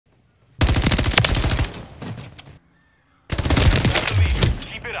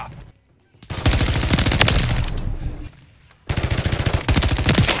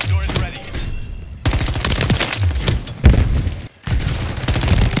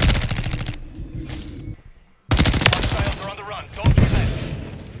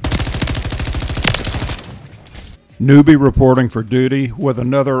newbie reporting for duty with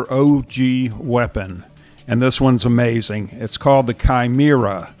another OG weapon. And this one's amazing. It's called the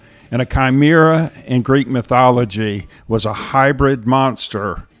Chimera. And a chimera in Greek mythology was a hybrid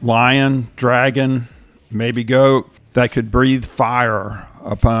monster, lion, dragon, maybe goat, that could breathe fire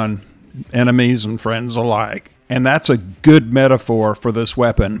upon enemies and friends alike. And that's a good metaphor for this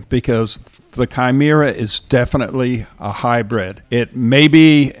weapon because the Chimera is definitely a hybrid. It may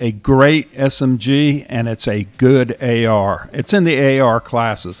be a great SMG and it's a good AR. It's in the AR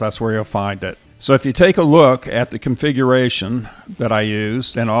classes. That's where you'll find it. So if you take a look at the configuration that I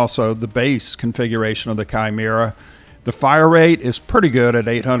used and also the base configuration of the Chimera, the fire rate is pretty good at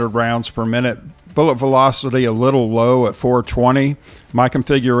 800 rounds per minute. Bullet velocity a little low at 420. My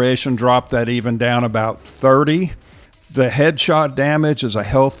configuration dropped that even down about 30. The headshot damage is a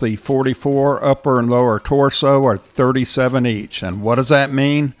healthy 44. Upper and lower torso are 37 each. And what does that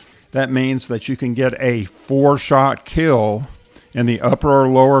mean? That means that you can get a 4-shot kill in the upper or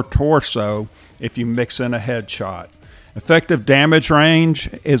lower torso if you mix in a headshot. Effective damage range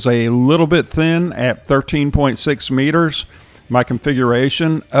is a little bit thin at 13.6 meters. My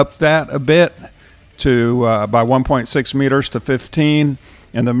configuration upped that a bit to by 1.6 meters to 15.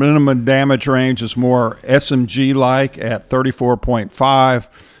 And the minimum damage range is more SMG-like at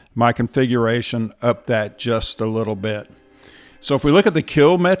 34.5. My configuration upped that just a little bit. So if we look at the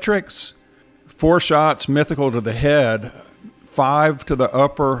kill metrics, 4 shots mythical to the head, 5 to the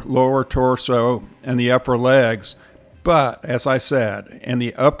upper, lower torso, and the upper legs. But as I said, in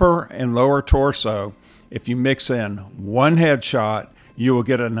the upper and lower torso, if you mix in 1 headshot, you will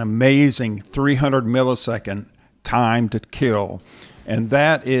get an amazing 300 millisecond time to kill. And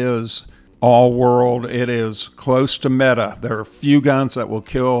that is all world. It is close to meta. There are a few guns that will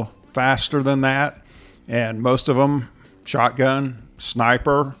kill faster than that. And most of them, shotgun,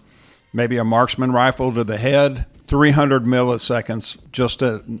 sniper, maybe a marksman rifle to the head, 300 milliseconds just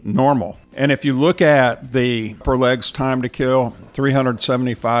a normal. And if you look at the upper legs time to kill,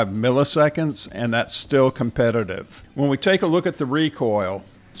 375 milliseconds, and that's still competitive. When we take a look at the recoil,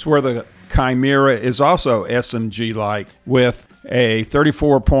 it's where the Chimera is also SMG-like with a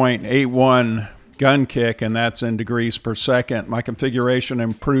 34.81 gun kick, and that's in degrees per second. My configuration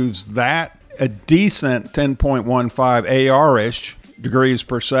improves that a decent 10.15 AR-ish degrees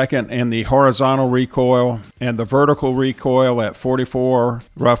per second, and the horizontal recoil and the vertical recoil at 44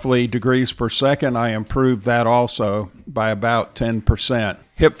 roughly degrees per second. I improved that also by about 10%.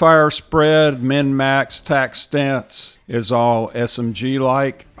 Hipfire spread, min-max, tac stance is all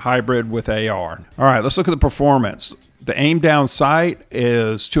SMG-like, hybrid with AR. All right, let's look at the performance. The aim down sight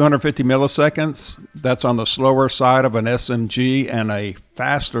is 250 milliseconds. That's on the slower side of an SMG and a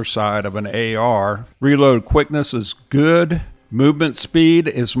faster side of an AR. Reload quickness is good. Movement speed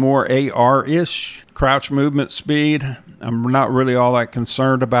is more AR-ish. Crouch movement speed, I'm not really all that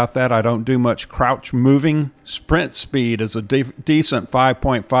concerned about that. I don't do much crouch moving. Sprint speed is a decent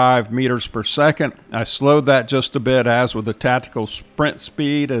 5.5 meters per second. I slowed that just a bit, as with the tactical sprint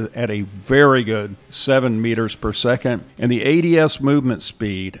speed at a very good 7 meters per second. And the ADS movement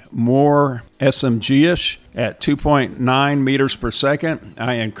speed, more SMG-ish at 2.9 meters per second.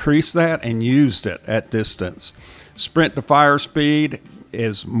 I increased that and used it at distance. Sprint to fire speed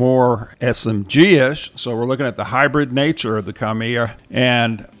is more SMG-ish, so we're looking at the hybrid nature of the Chimera,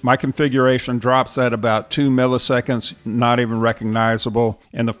 and my configuration drops at about 2 milliseconds, not even recognizable,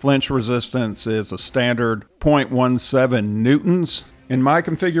 and the flinch resistance is a standard 0.17 newtons. In my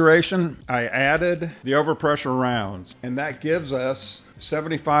configuration, I added the overpressure rounds, and that gives us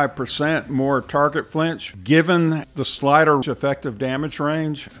 75% more target flinch. Given the slighter effective damage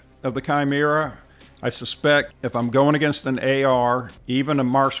range of the Chimera, I suspect if I'm going against an AR, even a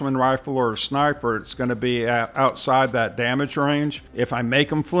marksman rifle or a sniper, it's going to be outside that damage range. If I make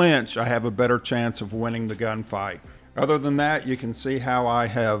them flinch, I have a better chance of winning the gunfight. Other than that, you can see how I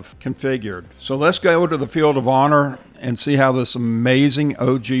have configured. So let's go to the field of honor and see how this amazing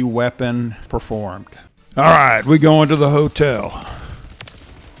OG weapon performed. All right, we go into the hotel,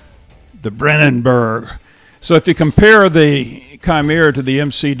 the Brennenburg. So if you compare the Chimera to the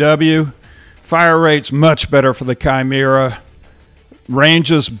MCW, fire rate's much better for the Chimera.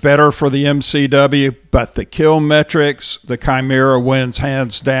 Range is better for the MCW, but the kill metrics, the Chimera wins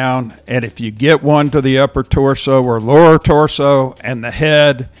hands down. And if you get one to the upper torso or lower torso and the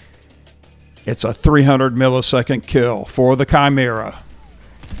head, it's a 300 millisecond kill for the Chimera.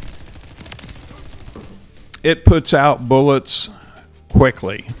 It puts out bullets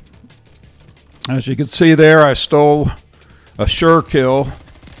quickly. As you can see there, I stole a sure kill,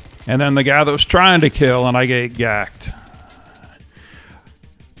 and then the guy that was trying to kill, and I get gacked.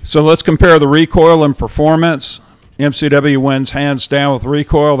 So let's compare the recoil and performance. MCW wins hands down with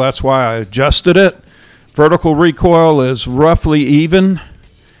recoil. That's why I adjusted it. Vertical recoil is roughly even.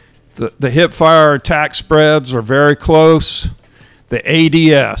 The hip fire attack spreads are very close. The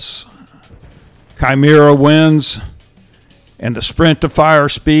ADS, Chimera wins, and the sprint to fire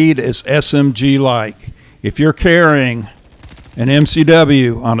speed is SMG-like. If you're carrying an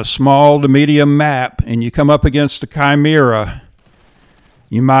MCW on a small to medium map and you come up against a Chimera,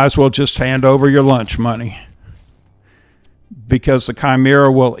 you might as well just hand over your lunch money, because the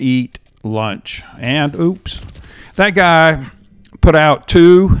Chimera will eat lunch. And oops, that guy put out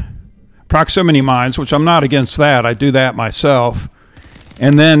 2 proximity mines, which I'm not against that. I do that myself,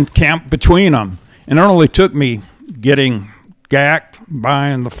 and then camped between them. And it only took me getting gacked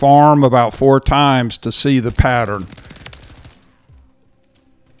buying the farm about 4 times to see the pattern.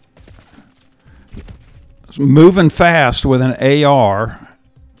 Moving fast with an AR,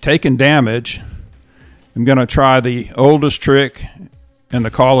 taking damage. I'm going to try the oldest trick in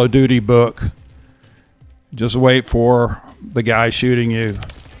the Call of Duty book. Just wait for the guy shooting you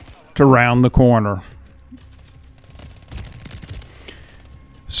to round the corner.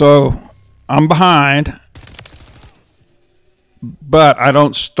 So I'm behind, but I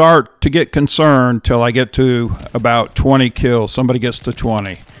don't start to get concerned till I get to about 20 kills. Somebody gets to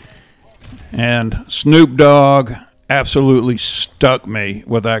 20. And Snoop Dogg absolutely stuck me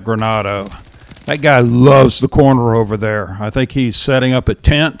with that Granado. That guy loves the corner over there. I think he's setting up a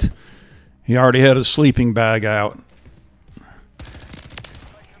tent. He already had his sleeping bag out.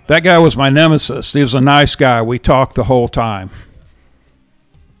 That guy was my nemesis. He was a nice guy. We talked the whole time.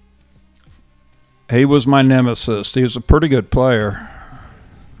 He was my nemesis. He was a pretty good player.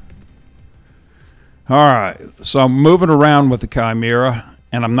 All right, so I'm moving around with the Chimera,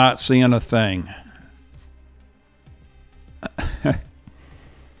 and I'm not seeing a thing.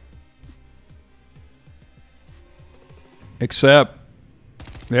 Except,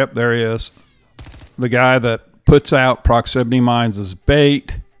 yep, there he is. The guy that puts out proximity mines as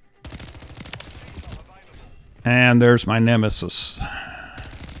bait. And there's my nemesis.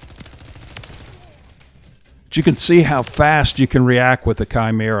 But you can see how fast you can react with the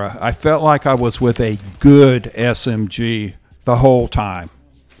Chimera. I felt like I was with a good SMG the whole time.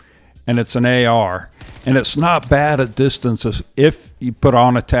 And it's an AR. And it's not bad at distances if you put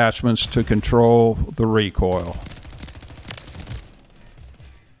on attachments to control the recoil.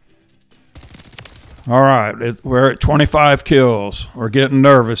 All right, we're at 25 kills. We're getting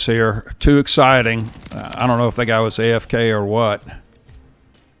nervous here. Too exciting. I don't know if that guy was AFK or what.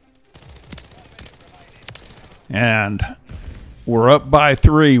 And we're up by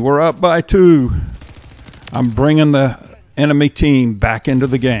 3. We're up by 2. I'm bringing the enemy team back into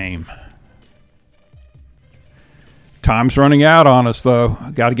the game. Time's running out on us, though.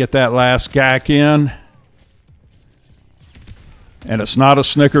 Got to get that last gack in. And it's not a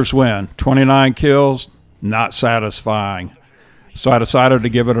Snickers win. 29 kills, not satisfying. So I decided to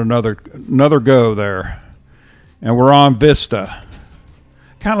give it another go there. And we're on Vista.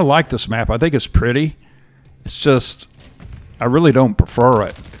 Kind of like this map. I think it's pretty. It's just, I really don't prefer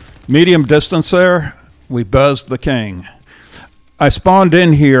it. Medium distance there, we buzzed the king. I spawned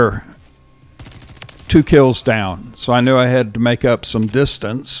in here 2 kills down. So I knew I had to make up some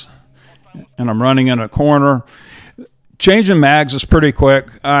distance. And I'm running in a corner. Changing mags is pretty quick.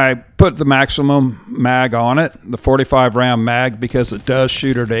 I put the maximum mag on it, the 45 round mag, because it does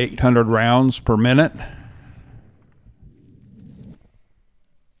shoot at 800 rounds per minute.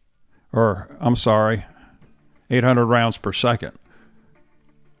 Or, I'm sorry, 800 rounds per second.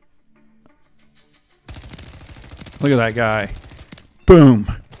 Look at that guy. Boom.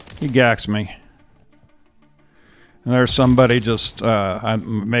 He gacks me. And there's somebody just,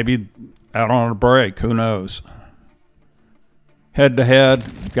 maybe out on a break. Who knows? Head to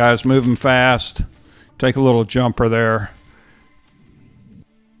head, guys moving fast. Take a little jumper there.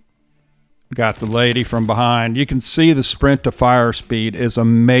 Got the lady from behind. You can see the sprint to fire speed is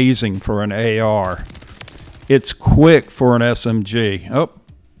amazing for an AR. It's quick for an SMG. Oh,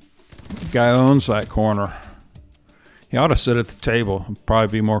 the guy owns that corner. He ought to sit at the table and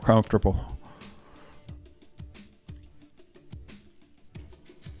probably be more comfortable.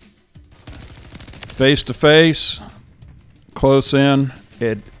 Face to face. Close in,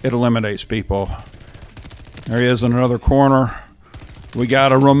 it eliminates people. There he is in another corner. We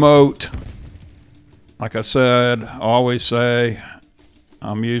got a remote. Like I said, I always say,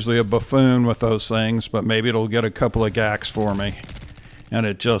 I'm usually a buffoon with those things, but maybe it'll get a couple of gacks for me. And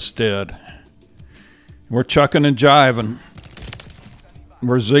it just did. We're chucking and jiving.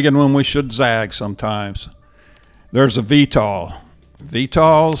 We're zigging when we should zag sometimes. There's a VTOL.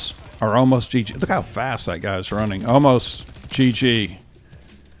 VTOLs, Or almost GG. Look how fast that guy's running. Almost GG.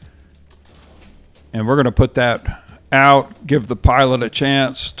 And we're going to put that out, give the pilot a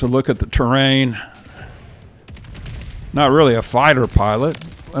chance to look at the terrain. Not really a fighter pilot,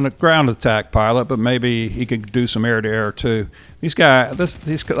 and a ground attack pilot, but maybe he could do some air-to-air too. These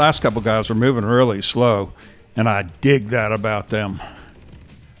last couple guys are moving really slow, and I dig that about them.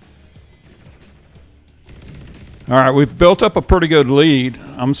 All right, we've built up a pretty good lead.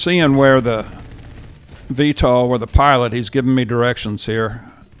 I'm seeing where the VTOL, where the pilot, he's giving me directions here.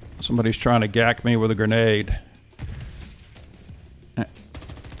 Somebody's trying to gack me with a grenade.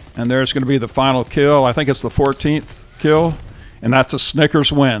 And there's going to be the final kill. I think it's the 14th kill. And that's a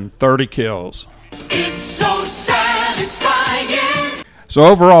Snickers win, 30 kills. It's so satisfying. So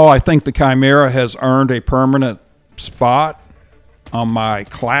overall, I think the Chimera has earned a permanent spot on my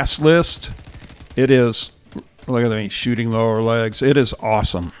class list. It is, look at me shooting lower legs. It is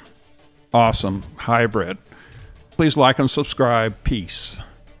awesome. Awesome hybrid. Please like and subscribe. Peace.